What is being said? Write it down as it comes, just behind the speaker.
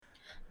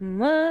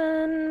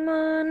One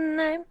more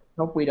night,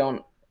 Hope we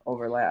don't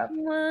overlap.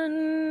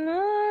 one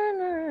more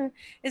night.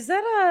 Is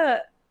that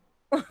a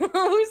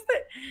who's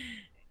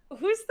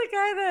the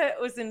guy that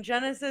was in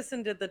Genesis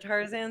and did the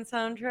Tarzan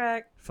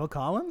soundtrack? Phil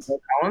Collins? Phil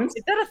Collins?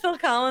 Is that a Phil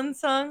Collins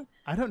song?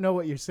 I don't know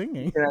what you're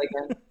singing. Say that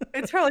again.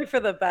 It's probably for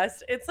the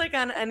best. It's like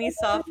on any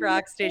soft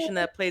rock station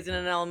that plays in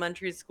an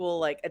elementary school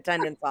like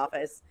attendance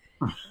office.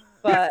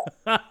 But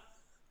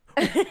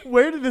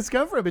Where did this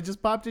come from? It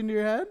just popped into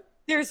your head?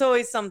 there's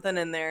always something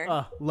in there.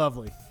 Oh,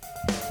 lovely.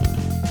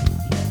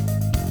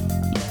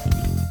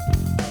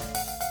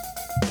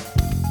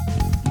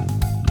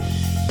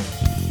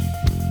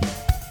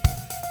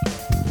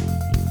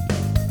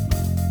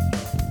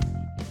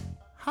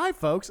 Hi,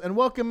 folks, and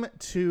welcome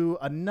to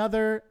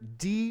another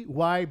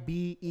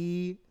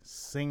DYBE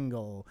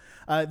single.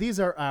 These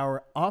are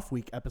our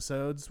off-week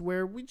episodes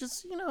where we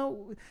just,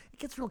 it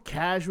gets real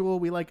casual.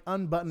 We like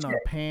unbutton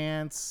our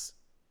pants,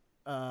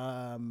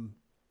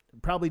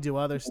 probably do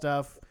other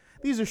stuff.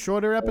 These are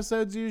shorter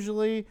episodes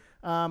usually.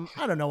 I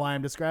don't know why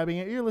I'm describing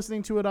it. You're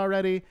listening to it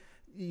already.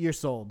 You're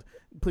sold.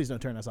 Please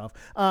don't turn us off.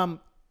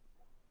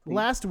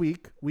 Last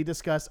week, we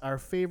discussed our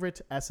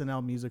favorite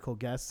SNL musical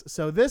guests.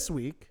 So this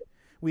week,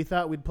 we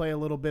thought we'd play a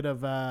little bit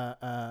of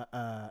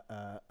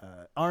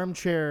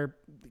armchair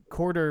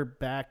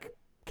quarterback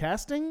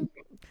casting.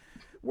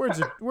 Words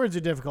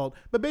are difficult,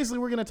 but basically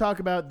we're going to talk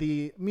about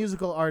the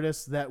musical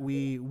artists that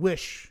we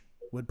wish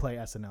would play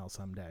SNL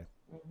someday.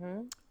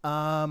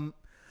 Mm-hmm.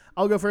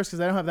 I'll go first because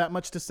I don't have that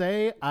much to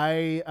say.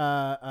 I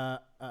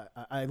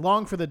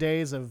long for the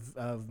days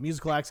of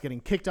musical acts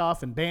getting kicked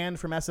off and banned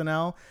from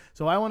SNL.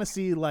 So I want to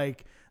see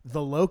like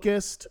The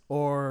Locust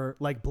or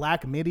like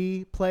Black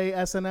Midi play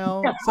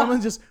SNL. Someone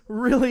just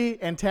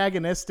really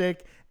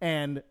antagonistic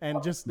and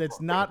just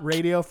that's not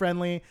radio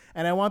friendly.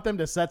 And I want them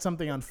to set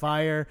something on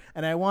fire.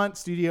 And I want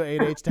Studio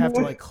 8H to have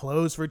to like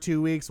close for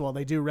 2 weeks while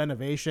they do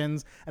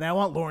renovations. And I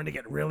want Lauren to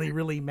get really,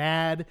 really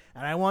mad.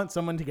 And I want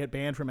someone to get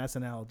banned from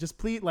SNL. Just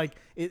please, like,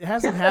 it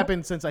hasn't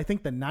happened since I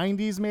think the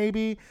 90s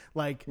maybe.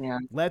 Like,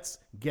 let's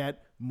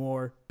get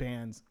more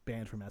bands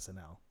banned from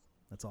SNL.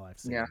 That's all I have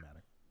to say about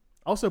it.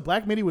 Also,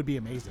 Black Midi would be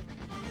amazing.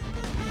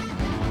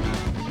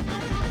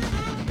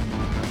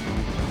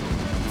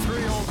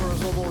 Three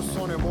ogres of old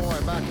Sonny Boy,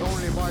 backed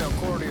only by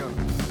accordion.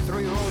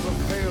 3 rows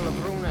of pale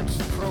brunettes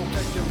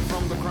protected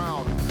from the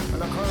crowd.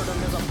 And the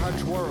curtain is a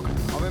patchwork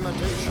of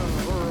imitation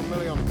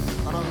vermilion.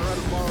 And a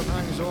red ball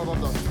hangs over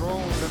the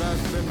throne that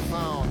has been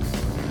found.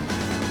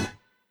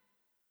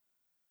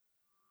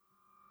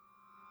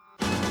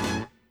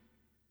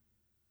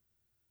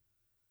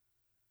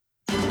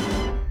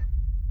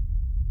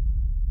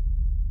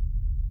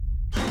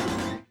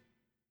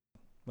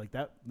 Like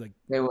that, like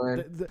They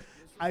would.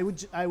 I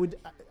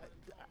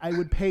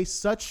would pay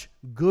such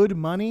good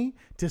money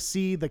to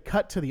see the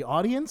cut to the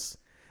audience,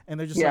 and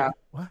they're just like,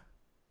 what?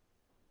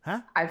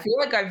 Huh? I feel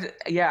like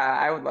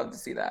I would love to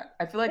see that.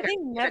 I feel like They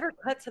never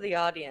cut to the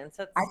audience.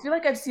 I feel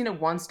like I've seen it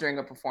once during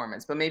a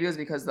performance, but maybe it was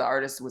because the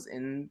artist was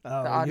in the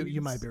audience.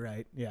 You might be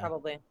right. Yeah,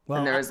 probably. Well,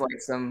 and there was like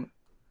some.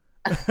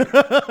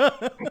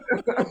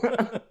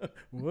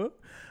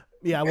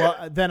 Yeah,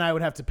 well, then I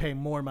would have to pay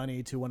more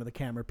money to one of the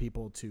camera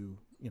people to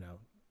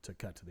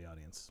cut to the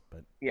audience.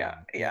 But Yeah,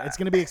 it's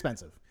going to be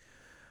expensive.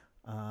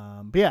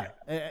 But yeah,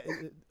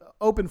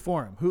 open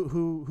forum.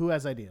 Who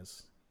has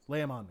ideas? Lay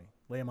them on me.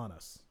 Lay them on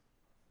us.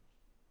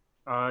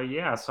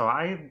 So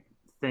I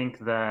think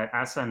that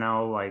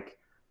SNL like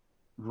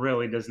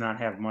really does not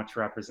have much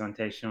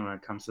representation when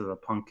it comes to the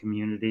punk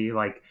community.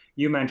 Like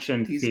you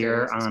mentioned These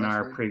Fear days, on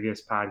our especially.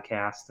 previous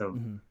podcast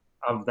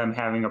of them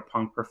having a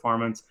punk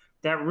performance.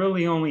 That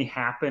really only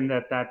happened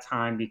at that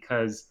time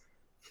because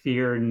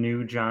Fear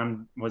knew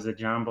John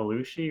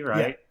Belushi,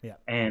 right? Yeah.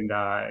 And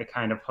it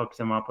kind of hooked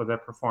him up with a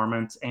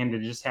performance, and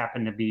it just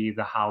happened to be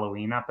the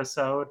Halloween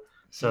episode.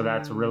 So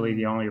that's really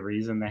the only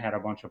reason they had a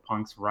bunch of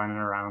punks running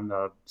around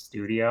the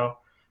studio.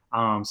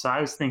 So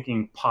I was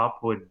thinking Pup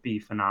would be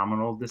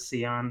phenomenal to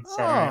see on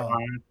Saturday Night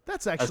Live.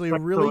 That's actually a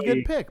really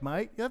good pick,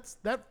 Mike.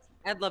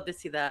 I'd love to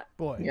see that.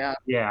 Boy.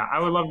 Yeah, I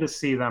would love to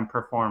see them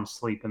perform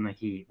 "Sleep in the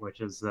Heat," which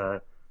is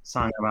the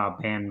song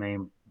about band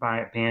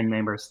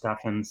member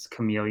Stefan's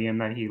chameleon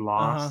that he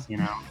lost. You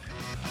know.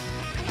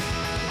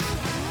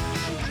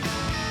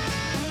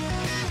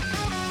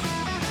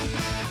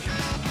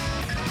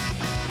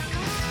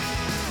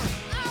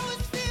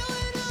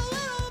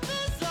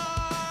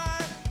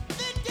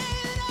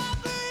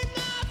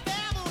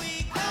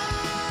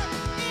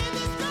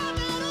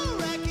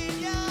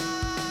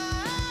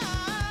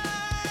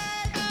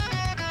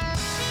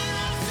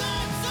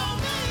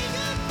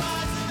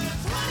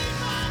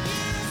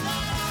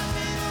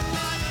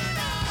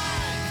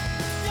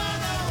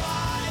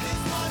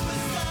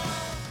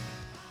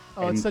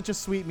 Oh, it's such a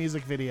sweet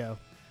music video.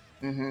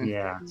 Mm-hmm.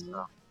 Yeah.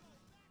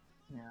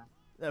 Yeah.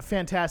 A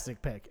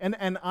fantastic pick.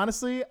 And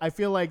honestly, I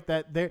feel like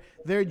that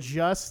they're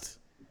just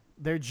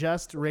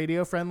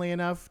radio friendly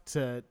enough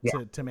to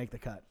make the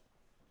cut.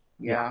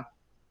 Yeah.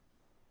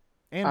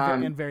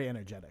 And very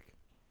energetic.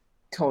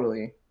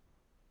 Totally.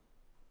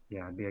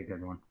 Yeah, it'd be a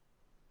good one.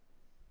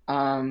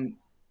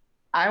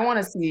 I want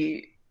to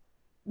see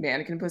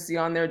Mannequin Pussy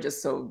on there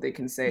just so they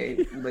can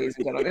say, ladies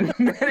and gentlemen,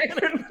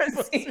 Mannequin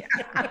Pussy.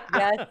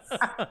 Yes.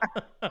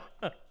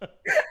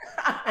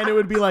 And it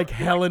would be like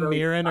Helen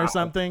Mirren or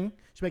something.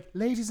 She'd be like,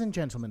 ladies and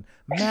gentlemen,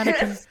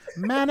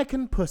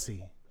 mannequin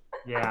pussy.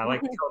 Yeah,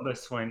 like Tilda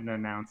Swinton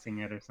announcing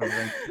it or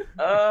something.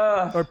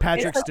 Or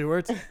Patrick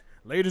Stewart.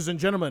 Ladies and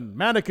gentlemen,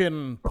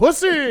 mannequin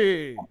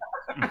pussy.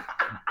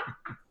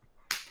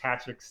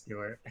 Patrick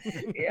Stewart.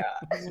 Yeah,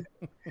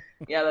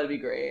 that'd be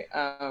great.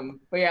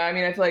 But yeah, I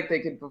mean, I feel like they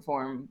could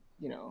perform,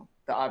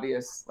 the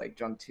obvious like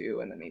Drunk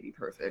 2 and then maybe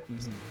Perfect.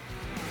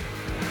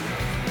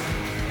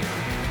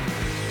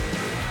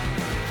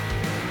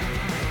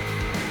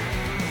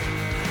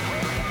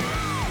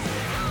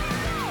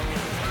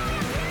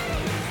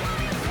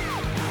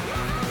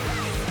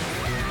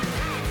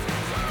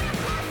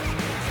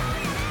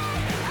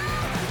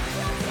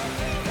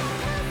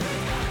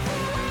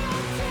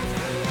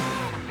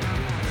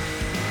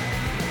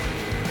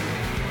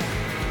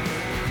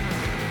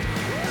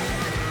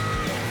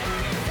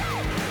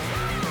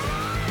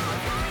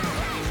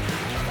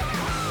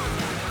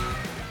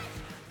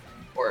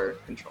 Or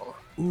Control.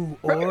 Ooh,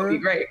 Perfect would or be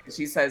great.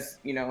 She says,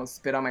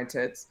 spit on my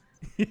tits.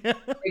 yeah,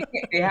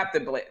 They have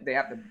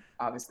to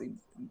obviously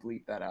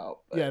bleep that out.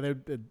 But yeah, the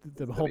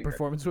whole be good.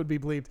 performance would be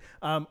bleeped.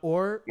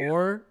 Or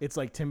it's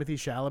like Timothy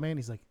Chalamet, and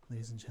he's like,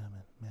 ladies and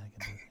gentlemen, mannequin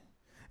pussy.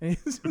 And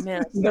he's just,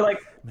 Man. they're like,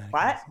 mannequin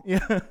what? pussy.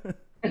 Yeah.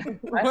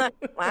 What?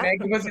 What?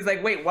 Mannequin Pussy's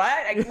like, wait,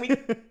 what? Can we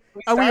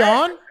Are we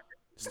start? on?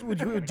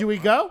 Do we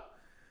go?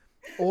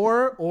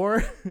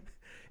 Or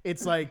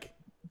it's like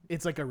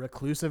a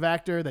reclusive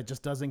actor that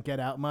just doesn't get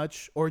out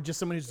much, or just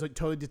someone who's like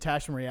totally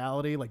detached from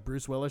reality, like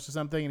Bruce Willis or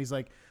something, and he's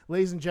like,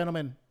 ladies and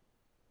gentlemen,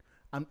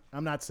 I'm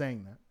not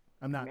saying that.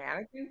 I'm not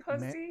Mannequin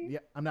Pussy? yeah,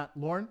 I'm not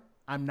Lauren.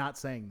 I'm not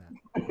saying that.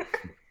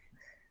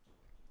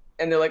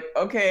 And they're like,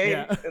 okay.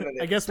 Yeah. And then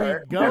they I guess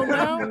start. we go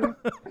now.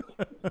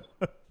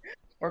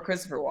 Or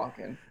Christopher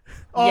Walken.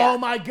 Oh Yeah.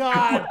 my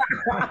god!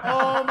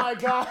 Oh my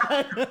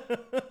god!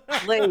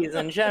 Ladies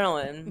and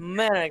gentlemen,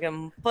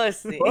 Mannequin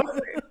Pussy.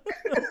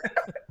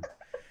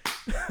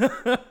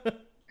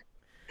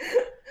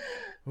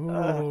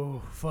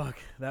 Ooh, fuck.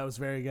 That was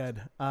very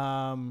good.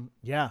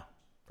 Yeah.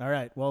 All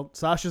right. Well,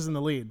 Sasha's in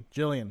the lead.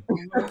 Jillian,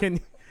 can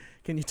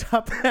you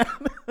top that?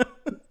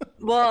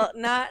 Well,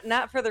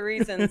 not for the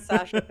reasons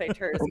Sasha picked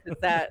hers,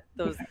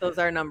 because those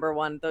are number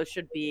one. Those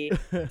should be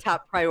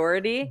top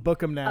priority. Book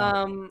them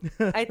now.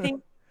 I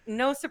think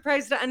no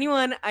surprise to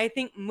anyone. I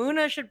think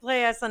Muna should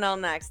play SNL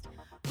next.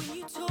 When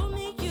you told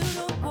me you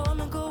don't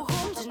wanna go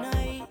home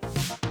tonight,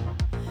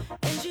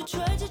 and you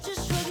tried to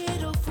just shrug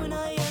it off when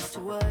I asked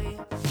why.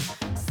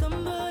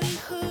 Somebody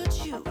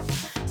hurt you,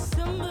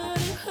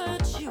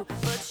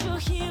 but you're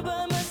here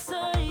by my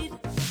side.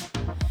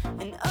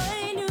 And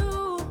I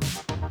knew,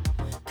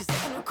 'cause I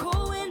can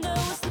recall when I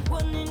was the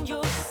one in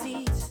your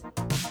seat.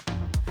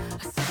 I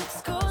still got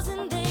scars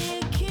and they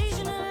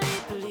occasionally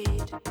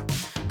bleed.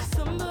 'Cause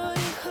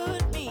somebody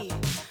hurt me,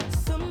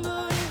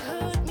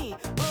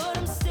 but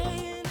I'm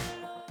staying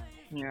alive.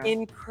 Yeah.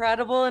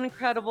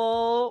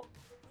 Incredible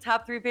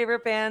top 3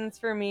 favorite bands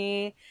for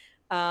me.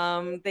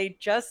 They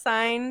just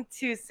signed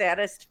to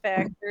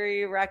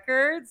Satisfactory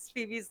Records,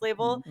 Phoebe's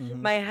label.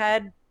 Mhm. My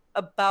head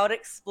about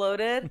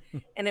exploded,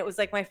 and it was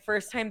like my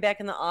first time back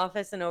in the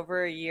office in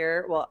over a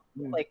year. Well,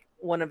 like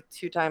one of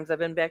 2 times I've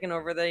been back in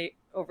over a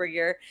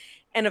year.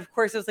 And of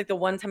course, it was like the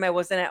one time I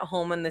wasn't at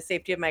home in the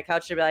safety of my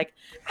couch to be like,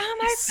 oh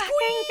my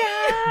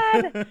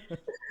fucking God.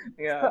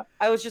 Yeah.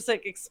 I was just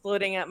like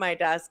exploding at my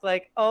desk,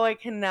 like, oh, I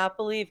cannot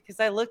believe, because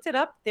I looked it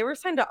up. They were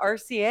signed to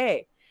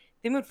RCA.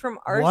 They moved from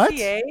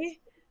RCA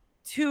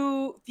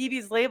to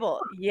Phoebe's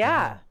label.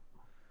 Yeah.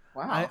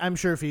 Wow. I'm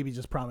sure Phoebe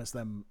just promised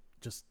them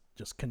just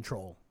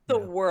control. The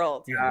you know?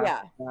 world.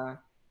 Yeah.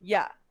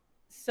 Yeah.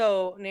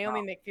 So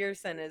Naomi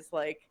McPherson is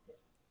like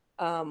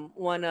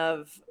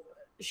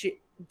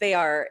they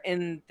are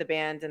in the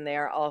band, and they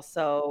are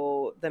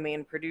also the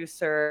main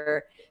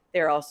producer.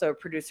 They're also a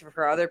producer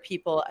for other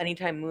people.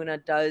 Anytime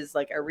Muna does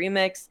like a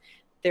remix,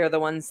 they're the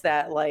ones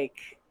that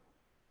like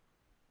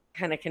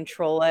kind of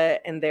control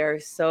it, and they're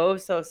so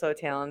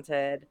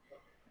talented.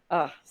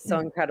 So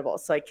incredible.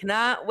 So I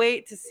cannot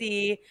wait to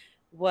see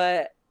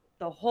what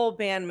the whole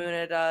band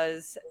Muna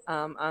does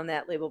on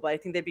that label. But I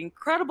think they'd be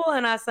incredible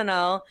in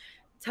SNL.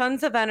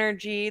 Tons of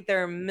energy. There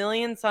are a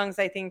million songs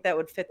I think that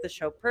would fit the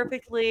show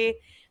perfectly.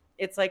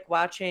 It's like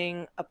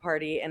watching a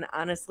party. And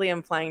honestly,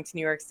 I'm flying to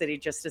New York City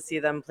just to see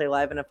them play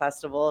live in a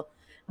festival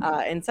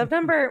in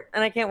September.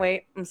 And I can't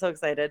wait. I'm so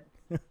excited.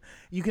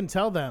 You can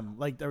tell them,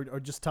 like, or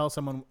just tell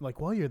someone, like,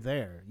 while you're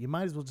there, you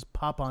might as well just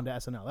pop onto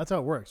SNL. That's how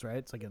it works, right?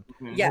 It's like an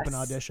Yes. open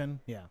audition.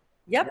 Yeah.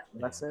 Yep.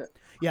 That's it.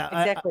 Yeah.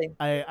 Exactly.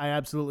 I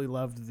absolutely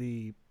loved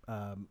the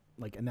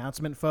like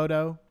announcement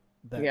photo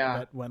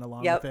that went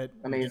along with it.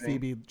 Amazing.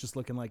 Phoebe just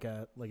looking like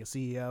a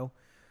CEO.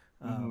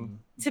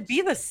 To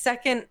be the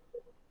second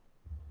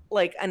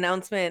like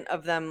announcement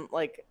of them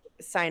like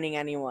signing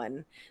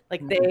anyone,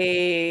 like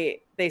they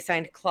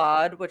signed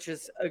Claude, which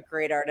is a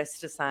great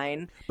artist to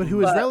sign, But who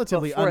is But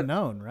relatively before-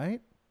 unknown,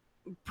 right?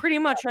 pretty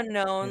much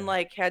unknown, Yeah.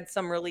 like had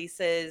some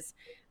releases,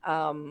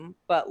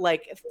 but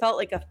like it felt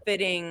like a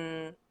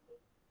fitting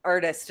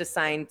artist to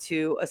sign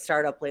to a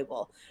startup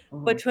label.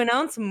 But to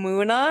announce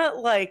Muna,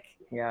 like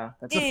Yeah,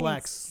 that's It's a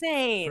flex,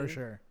 insane. for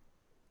sure.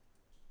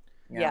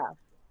 Yeah.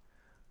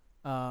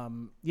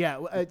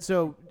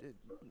 So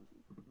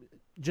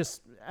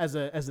just as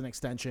an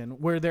extension,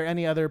 were there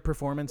any other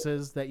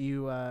performances that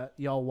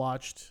y'all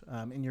watched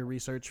in your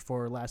research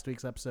for last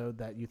week's episode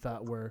that you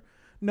thought were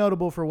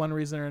notable for one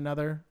reason or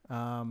another?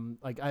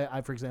 Like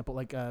I for example,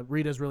 like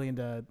Rita's really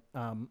into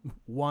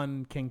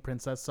one King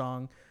Princess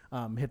song,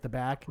 Hit the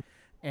Back,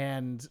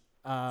 and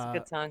It's a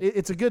good song.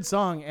 it's a good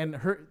song, and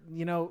her,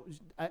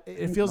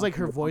 it feels like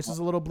her voice is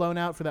a little blown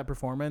out for that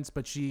performance,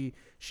 but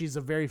she's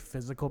a very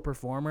physical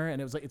performer,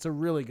 and it's a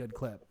really good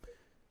clip.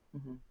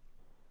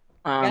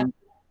 I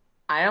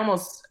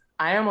almost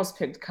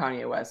picked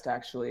Kanye West,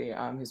 actually.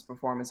 His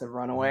performance of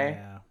Runaway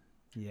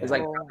Yeah. is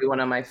like probably one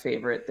of my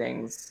favorite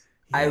things.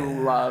 I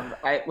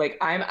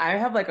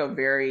have like a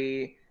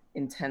very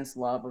intense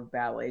love of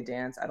ballet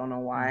dance. I don't know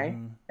why.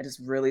 I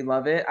just really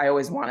love it. I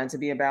always wanted to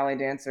be a ballet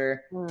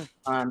dancer.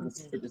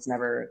 It just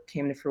never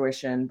came to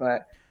fruition,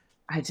 but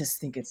I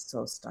just think it's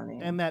so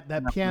stunning. And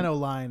that piano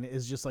line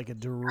is just like a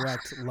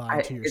direct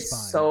line to your spine.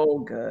 It's so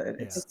good.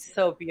 Yeah. It's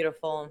so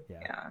beautiful.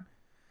 Yeah.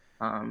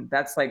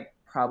 That's like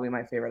probably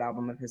my favorite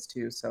album of his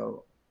too.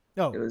 So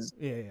it was,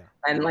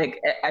 and like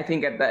I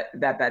think at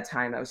that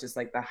time that was just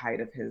like the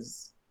height of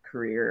his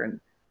career, and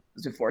it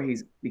was before he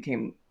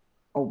became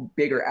a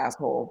bigger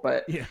asshole,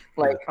 but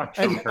like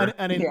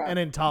an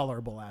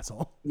intolerable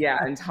asshole.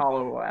 Yeah,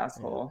 intolerable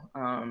asshole.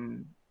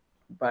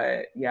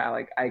 But yeah,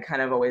 like I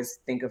kind of always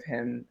think of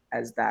him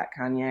as that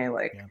Kanye,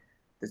 like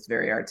this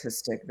very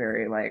artistic,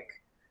 very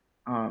like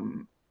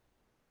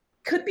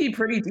could be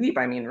pretty deep.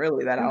 I mean,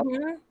 really, that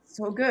album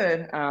so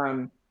good.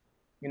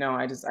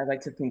 I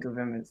like to think of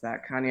him as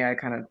that Kanye. I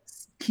kind of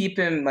keep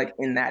him like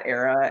in that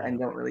era and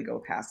don't really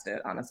go past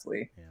it,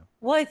 honestly.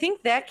 Well, I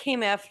think that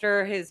came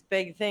after his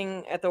big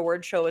thing at the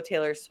Word Show with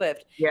Taylor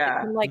Swift.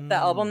 Yeah. And, like the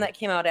album that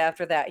came out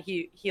after that,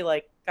 he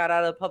like got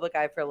out of the public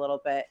eye for a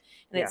little bit,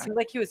 and it seemed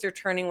like he was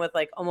returning with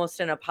like almost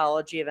an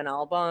apology of an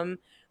album,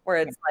 where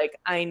it's like,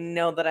 I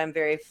know that I'm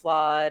very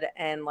flawed,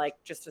 and like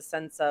just a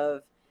sense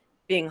of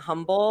being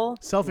humble,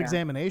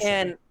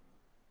 self-examination,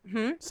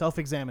 and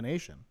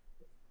self-examination.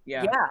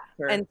 Yeah.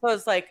 And so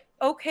it's like,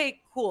 okay,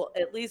 cool.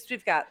 At least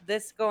we've got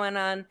this going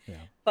on. Yeah.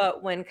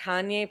 But when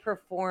Kanye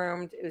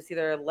performed, it was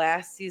either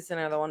last season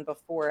or the one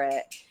before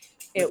it,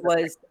 it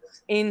was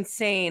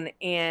insane.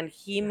 And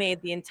he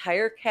made the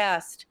entire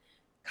cast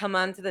come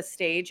onto the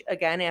stage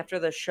again after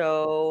the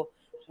show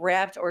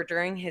wrapped, or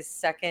during his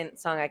second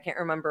song. I can't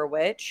remember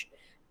which.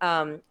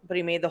 But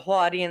he made the whole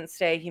audience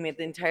stay. He made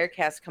the entire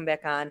cast come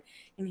back on.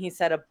 And he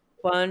said a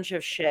bunch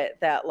of shit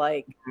that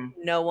like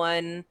no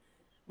one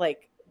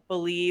like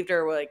believed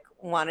or like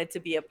wanted to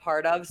be a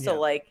part of. So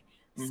like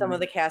some of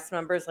the cast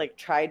members like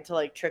tried to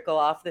like trickle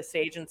off the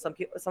stage, and some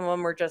of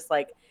them were just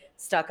like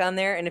stuck on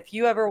there. And if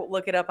you ever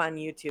look it up on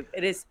YouTube,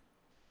 it is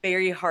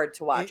very hard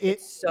to watch.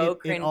 It's so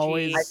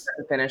cringy. I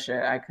couldn't finish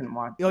it. I couldn't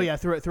watch it. Oh yeah,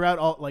 throughout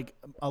all like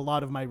a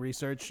lot of my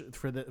research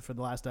for the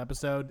last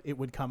episode, it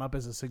would come up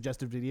as a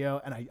suggested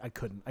video, and I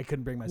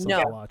couldn't bring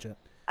myself to watch it.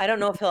 I don't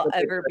know if he'll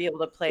ever be able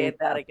to play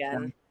that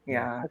again.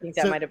 Yeah, I think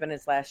that might have been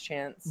his last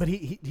chance. But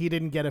he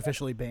didn't get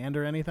officially banned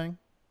or anything?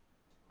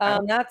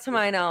 Not to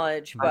my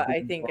knowledge, but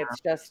I think it's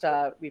just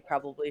we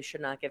probably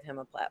should not give him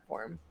a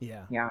platform.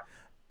 Yeah.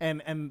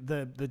 And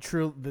the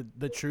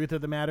truth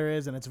of the matter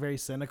is, and it's very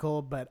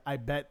cynical, but I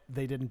bet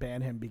they didn't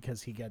ban him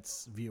because he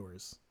gets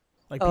viewers.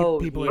 Like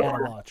people are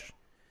gonna watch.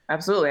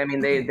 Absolutely. I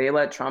mean, they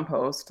let Trump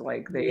host.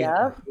 Like they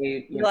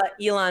let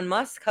Elon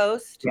Musk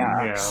host.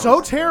 Yeah. So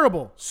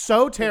terrible.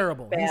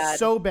 He's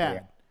so bad.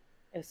 Yeah.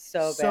 It's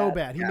so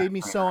bad. He made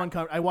me so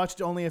uncomfortable. I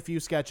watched only a few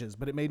sketches,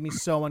 but it made me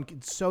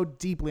so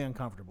deeply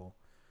uncomfortable.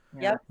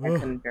 I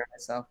couldn't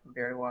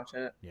bear to watch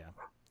it.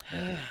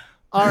 Yeah.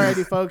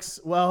 Alrighty, folks.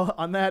 Well,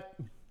 on that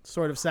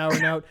sort of sour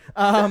note,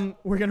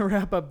 we're going to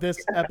wrap up this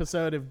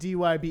episode of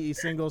DYBE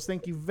Singles.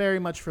 Thank you very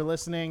much for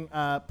listening.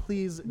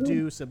 Please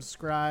do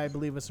subscribe,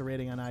 leave us a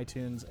rating on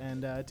iTunes,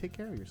 and take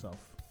care of yourself.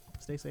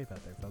 Stay safe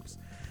out there, folks.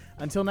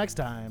 Until next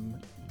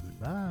time,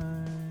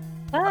 bye.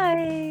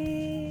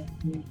 Bye.